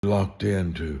Locked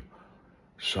into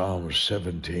Psalm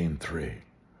 17:3,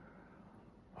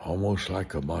 almost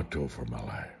like a motto for my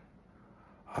life.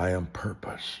 I am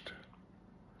purposed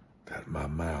that my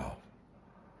mouth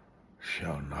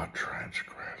shall not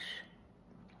transgress.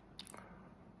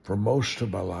 For most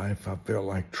of my life, I felt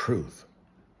like truth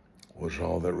was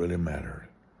all that really mattered.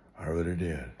 I really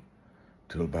did.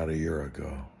 Till about a year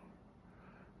ago.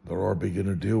 The Lord began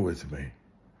to deal with me.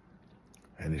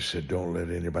 And he said, don't let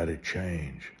anybody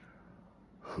change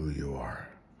who you are.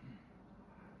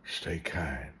 Stay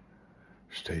kind.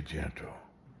 Stay gentle.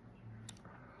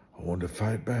 I wanted to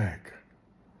fight back.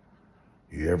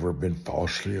 You ever been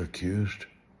falsely accused?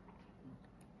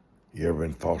 You ever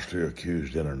been falsely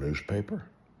accused in a newspaper?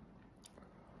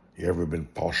 You ever been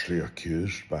falsely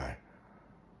accused by...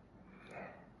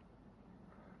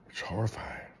 It's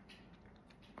horrifying.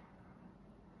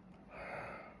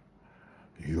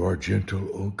 You are gentle,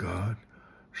 O God,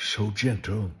 so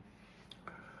gentle.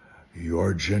 You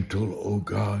are gentle, O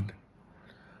God,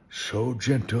 so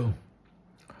gentle.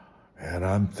 And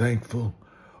I'm thankful,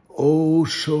 oh,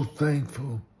 so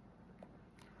thankful.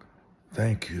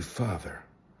 Thank you, Father,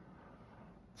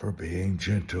 for being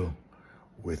gentle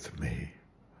with me.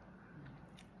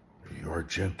 You are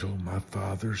gentle, my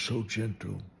Father, so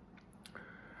gentle.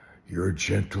 You're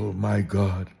gentle, my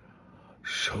God,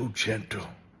 so gentle.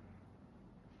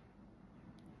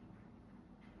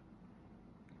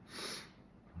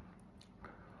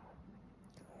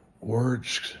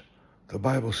 Words, the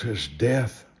Bible says,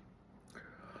 death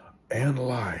and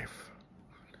life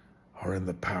are in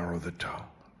the power of the tongue.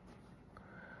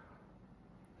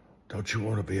 Don't you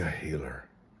want to be a healer?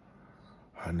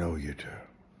 I know you do.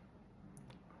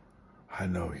 I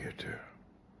know you do.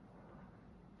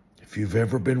 If you've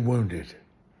ever been wounded,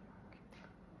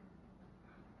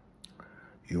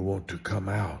 you want to come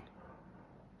out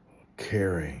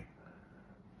caring,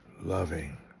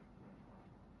 loving,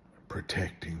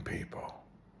 protecting people.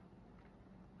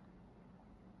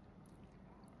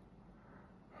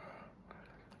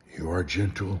 You are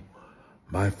gentle,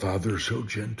 my Father, so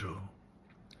gentle.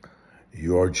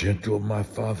 You are gentle, my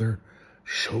Father,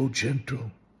 so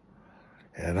gentle.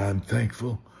 And I'm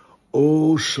thankful,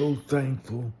 oh, so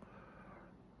thankful.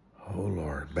 Oh,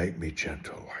 Lord, make me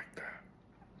gentle like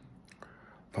that.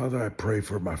 Father, I pray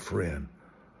for my friend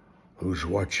who's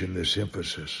watching this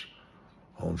emphasis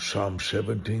on Psalm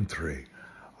 17:3.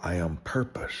 I am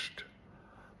purposed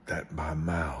that my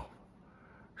mouth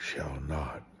shall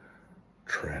not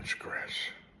transgress.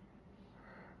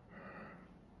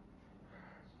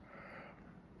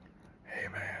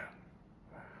 Amen.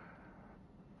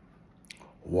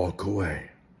 Walk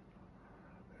away.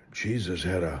 Jesus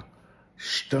had a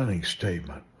stunning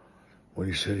statement when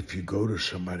he said, if you go to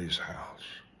somebody's house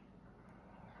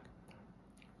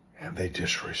and they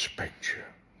disrespect you,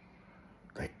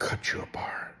 they cut you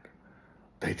apart,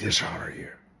 they dishonor you,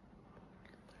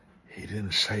 he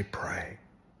didn't say pray.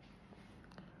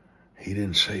 He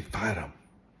didn't say fight them.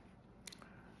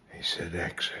 He said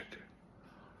exit.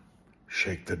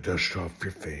 Shake the dust off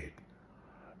your feet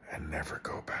and never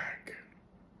go back.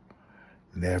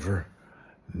 Never,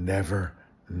 never,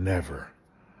 never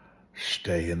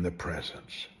stay in the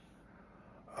presence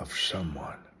of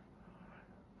someone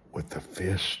with a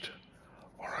fist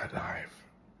or a knife.